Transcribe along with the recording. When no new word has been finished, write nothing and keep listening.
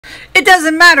It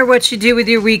doesn't matter what you do with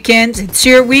your weekends. It's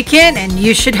your weekend and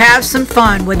you should have some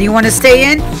fun, whether you want to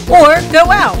stay in or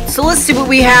go out. So let's see what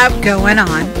we have going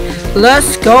on.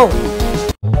 Let's go.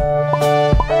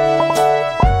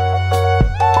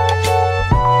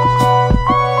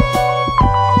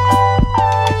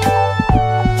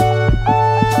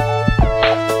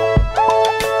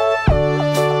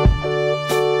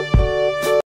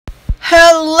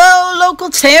 Hello,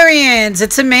 Localtarians.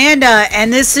 It's Amanda,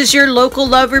 and this is your local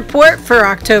love report for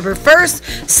October 1st,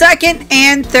 2nd,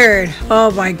 and 3rd. Oh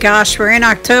my gosh, we're in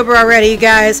October already, you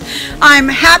guys. I'm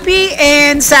happy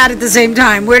and sad at the same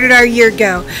time. Where did our year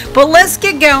go? But let's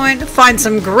get going. Find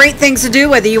some great things to do,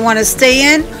 whether you want to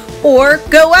stay in or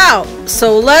go out.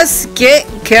 So let's get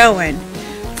going.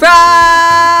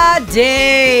 Friday.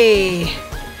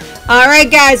 Alright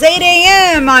guys, 8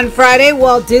 a.m. on Friday,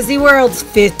 Walt Disney World's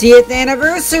 50th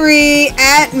anniversary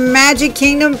at Magic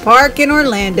Kingdom Park in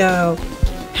Orlando.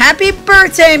 Happy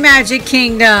birthday, Magic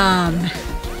Kingdom!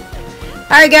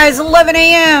 Alright guys, 11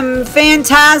 a.m.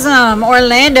 Phantasm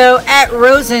Orlando at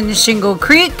Rosen Shingle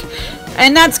Creek,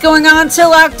 and that's going on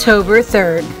till October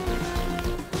 3rd.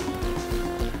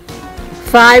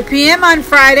 5 p.m. on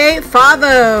Friday,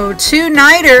 Favo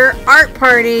Two-Nighter Art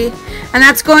Party, and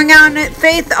that's going on at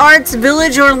Faith Arts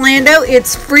Village, Orlando.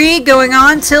 It's free, going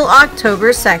on till October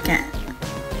 2nd.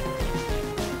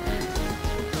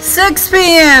 6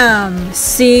 p.m.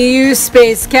 See You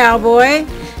Space Cowboy,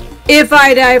 If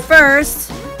I Die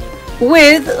First,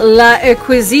 with La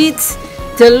Exquisite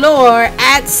Delore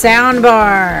at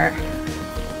Soundbar.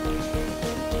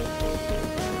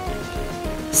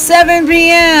 7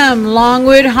 p.m.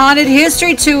 Longwood Haunted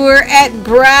History Tour at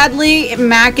Bradley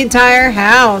McIntyre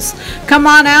House. Come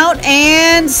on out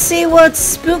and see what's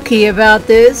spooky about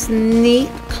this neat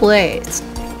place.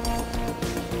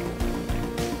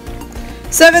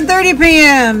 7:30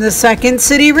 p.m. The Second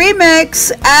City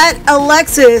Remix at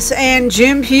Alexis and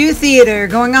Jim Pugh Theater,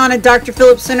 going on at Dr.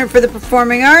 Phillips Center for the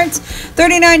Performing Arts.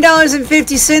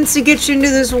 $39.50 to get you into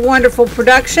this wonderful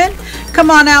production. Come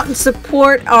on out and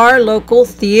support our local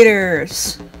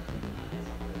theaters.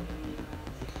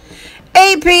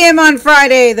 8 p.m. on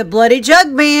Friday, the Bloody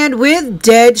Jug Band with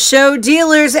Dead Show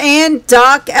Dealers and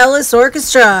Doc Ellis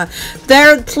Orchestra.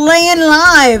 They're playing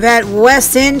live at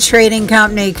West End Trading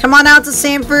Company. Come on out to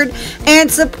Sanford and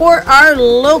support our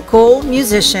local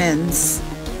musicians.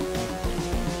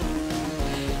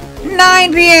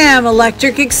 9 p.m.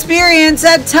 Electric Experience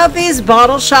at Tuffy's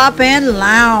Bottle Shop and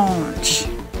Lounge.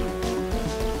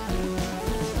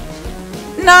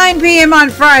 9 p.m. on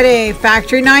Friday,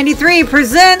 Factory 93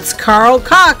 presents Carl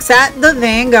Cox at the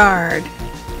Vanguard.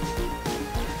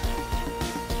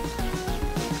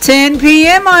 10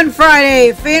 p.m. on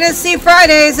Friday, Fantasy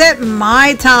Fridays at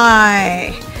Mai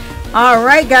Tai.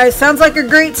 Alright guys, sounds like a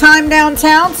great time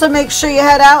downtown, so make sure you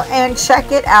head out and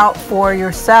check it out for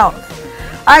yourself.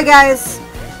 Alright guys,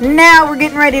 now we're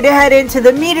getting ready to head into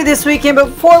the meat of this weekend, but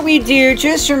before we do,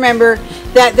 just remember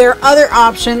that there are other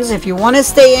options. If you want to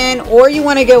stay in or you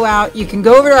want to go out, you can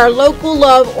go over to our Local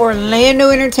Love Orlando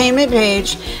Entertainment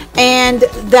page, and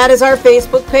that is our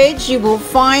Facebook page. You will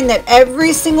find that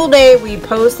every single day we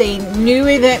post a new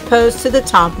event post to the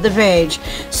top of the page.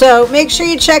 So make sure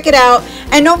you check it out,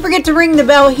 and don't forget to ring the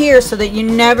bell here so that you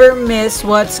never miss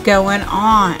what's going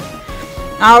on.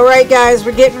 Alright guys,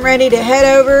 we're getting ready to head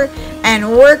over and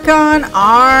work on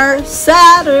our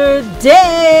Saturday.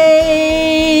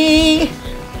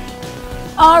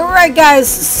 Alright guys,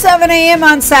 7 a.m.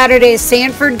 on Saturday,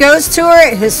 Sanford Ghost Tour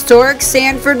at Historic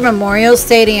Sanford Memorial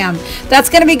Stadium. That's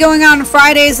going to be going on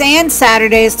Fridays and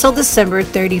Saturdays till December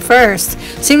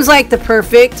 31st. Seems like the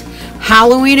perfect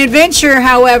Halloween adventure,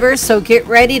 however, so get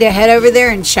ready to head over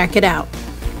there and check it out.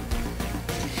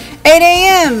 8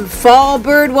 a.m. Fall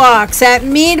Bird Walks at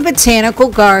Mead Botanical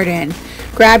Garden.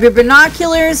 Grab your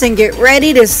binoculars and get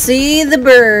ready to see the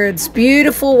birds.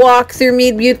 Beautiful walk through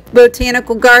Mead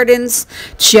Botanical Gardens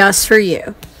just for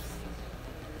you.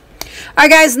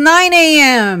 Alright guys, 9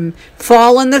 a.m.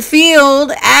 Fall in the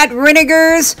Field at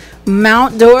Renninger's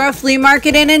Mount Dora Flea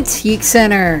Market and Antique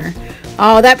Center.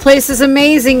 Oh, that place is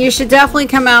amazing. You should definitely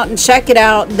come out and check it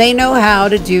out. They know how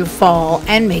to do fall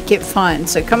and make it fun.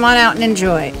 So come on out and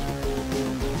enjoy.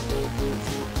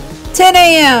 10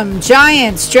 a.m.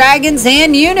 Giants, Dragons,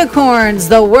 and Unicorns,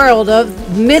 the World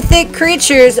of Mythic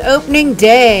Creatures opening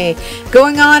day,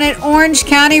 going on at Orange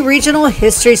County Regional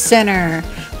History Center.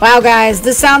 Wow guys,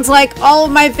 this sounds like all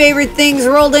of my favorite things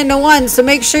rolled into one, so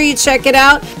make sure you check it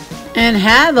out and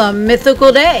have a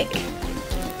mythical day.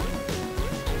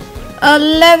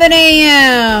 11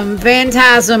 a.m.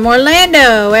 Phantasm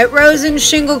Orlando at Rosen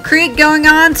Shingle Creek, going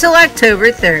on till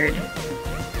October 3rd.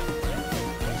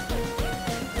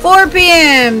 4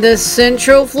 p.m., the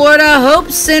Central Florida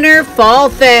Hope Center Fall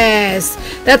Fest.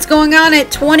 That's going on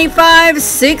at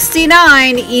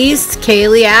 2569 East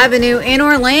Cayley Avenue in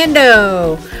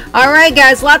Orlando. All right,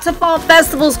 guys, lots of fall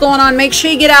festivals going on. Make sure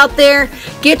you get out there,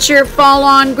 get your fall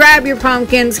on, grab your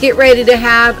pumpkins, get ready to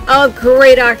have a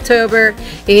great October.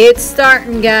 It's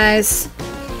starting, guys.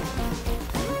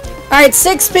 All right,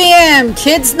 6 p.m.,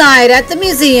 Kids Night at the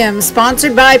Museum,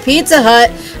 sponsored by Pizza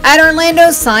Hut at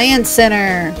Orlando Science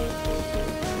Center.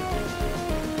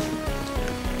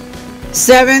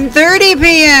 7:30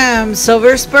 p.m.,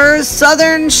 Silver Spurs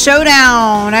Southern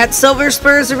Showdown at Silver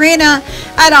Spurs Arena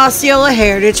at Osceola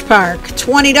Heritage Park.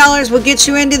 $20 will get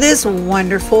you into this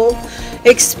wonderful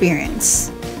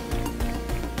experience.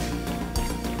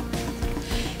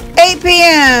 8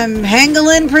 p.m.,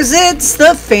 Pangolin presents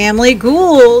The Family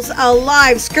Ghouls, a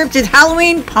live scripted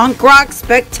Halloween punk rock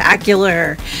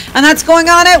spectacular. And that's going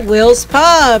on at Will's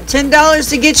Pub. $10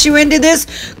 to get you into this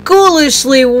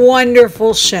ghoulishly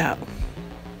wonderful show.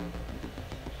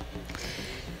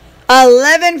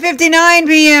 11:59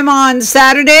 p.m. on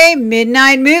Saturday,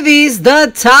 Midnight Movies,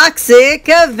 The Toxic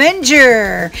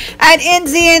Avenger at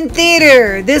NZN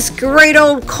Theater. This great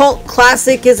old cult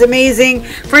classic is amazing.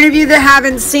 For any of you that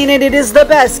haven't seen it, it is the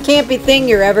best campy thing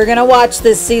you're ever going to watch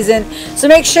this season. So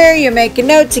make sure you make a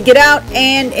note to get out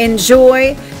and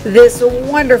enjoy this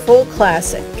wonderful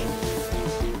classic.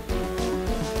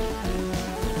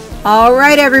 All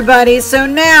right, everybody. So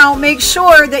now make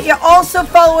sure that you also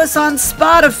follow us on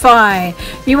Spotify.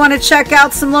 You want to check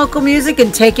out some local music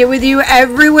and take it with you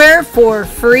everywhere for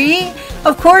free?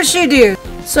 Of course you do.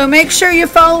 So make sure you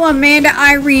follow Amanda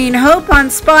Irene Hope on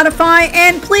Spotify.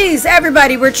 And please,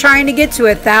 everybody, we're trying to get to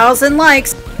 1,000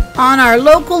 likes on our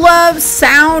Local Love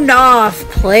Sound Off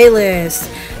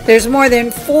playlist. There's more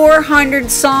than 400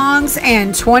 songs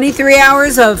and 23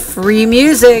 hours of free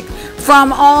music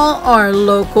from all our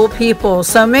local people.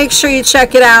 So make sure you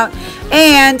check it out.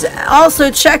 And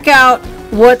also check out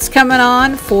what's coming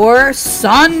on for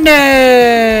Sunday.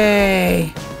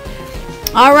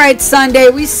 All right, Sunday,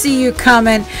 we see you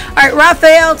coming. All right,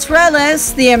 Rafael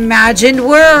Trellis, The Imagined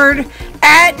Word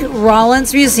at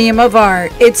Rollins Museum of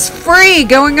Art. It's free,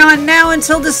 going on now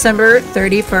until December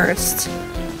 31st.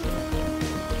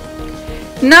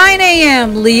 9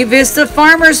 a.m. Lee Vista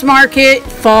Farmers Market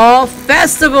Fall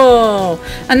Festival.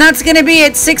 And that's going to be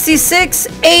at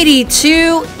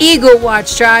 6682 Eagle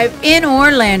Watch Drive in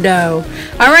Orlando.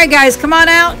 All right, guys, come on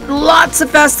out. Lots of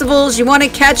festivals. You want to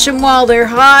catch them while they're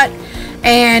hot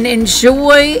and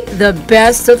enjoy the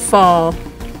best of fall.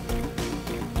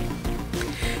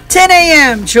 10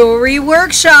 a.m. Jewelry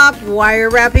Workshop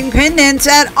Wire Wrapping Pendants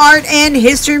at Art and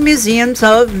History Museums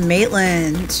of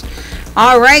Maitland.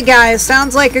 All right, guys,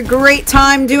 sounds like a great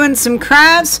time doing some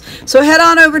crafts. So head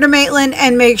on over to Maitland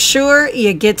and make sure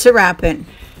you get to wrapping.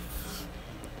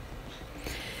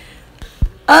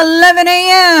 11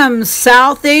 a.m.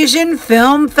 South Asian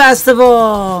Film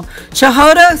Festival.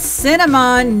 Chahota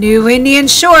Cinema New Indian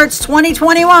Shorts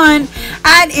 2021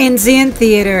 at NZN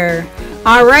Theater.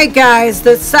 All right, guys,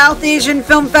 the South Asian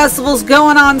Film Festival's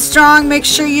going on strong. Make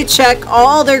sure you check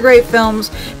all their great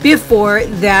films before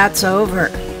that's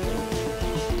over.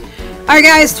 All right,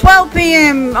 guys, 12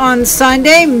 p.m. on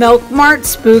Sunday, Milk Mart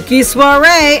Spooky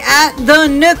Soiree at the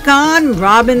Nook on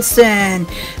Robinson.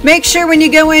 Make sure when you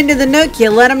go into the Nook, you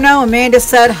let them know Amanda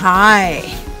said hi.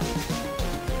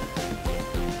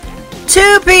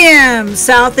 2 p.m.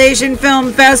 South Asian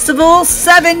Film Festival,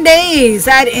 7 days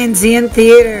at NZN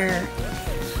Theater.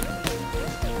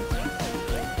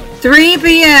 3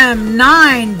 p.m.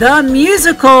 9, The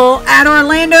Musical at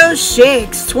Orlando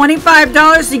Shakes.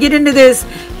 $25 to get into this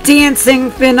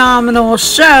dancing phenomenal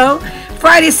show.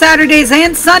 Friday, Saturdays,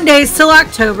 and Sundays till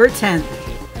October 10th.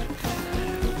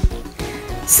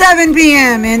 7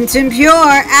 p.m. in Tempure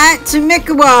at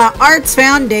Tamikawa Arts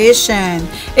Foundation.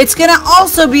 It's going to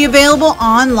also be available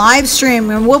on live stream,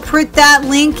 and we'll put that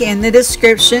link in the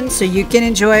description so you can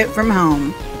enjoy it from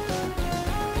home.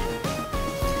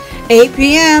 8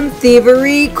 p.m.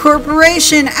 Thievery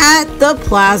Corporation at the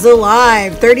Plaza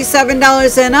Live.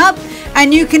 $37 and up,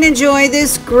 and you can enjoy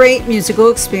this great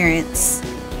musical experience.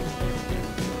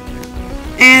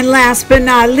 And last but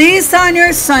not least, on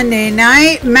your Sunday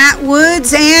night, Matt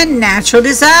Woods and Natural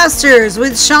Disasters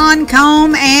with Sean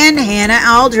Combe and Hannah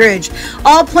Aldridge,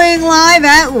 all playing live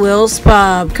at Will's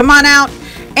Pub. Come on out.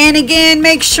 And again,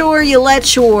 make sure you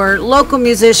let your local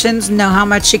musicians know how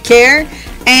much you care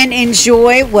and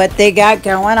enjoy what they got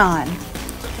going on.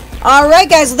 All right,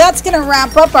 guys, that's going to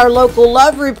wrap up our Local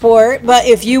Love Report. But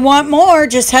if you want more,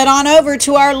 just head on over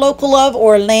to our Local Love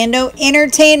Orlando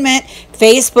Entertainment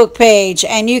Facebook page,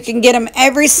 and you can get them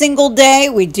every single day.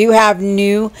 We do have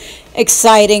new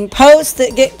exciting posts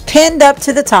that get pinned up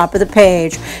to the top of the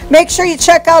page. Make sure you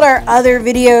check out our other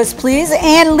videos, please,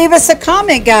 and leave us a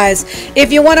comment, guys.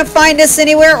 If you want to find us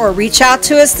anywhere or reach out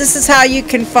to us, this is how you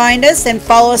can find us, and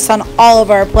follow us on all of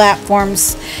our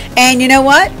platforms. And you know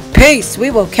what? Peace.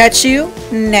 We will catch you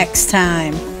next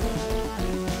time.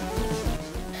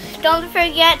 Don't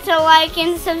forget to like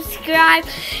and subscribe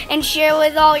and share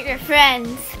with all your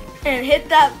friends. And hit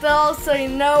that bell so you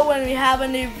know when we have a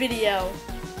new video.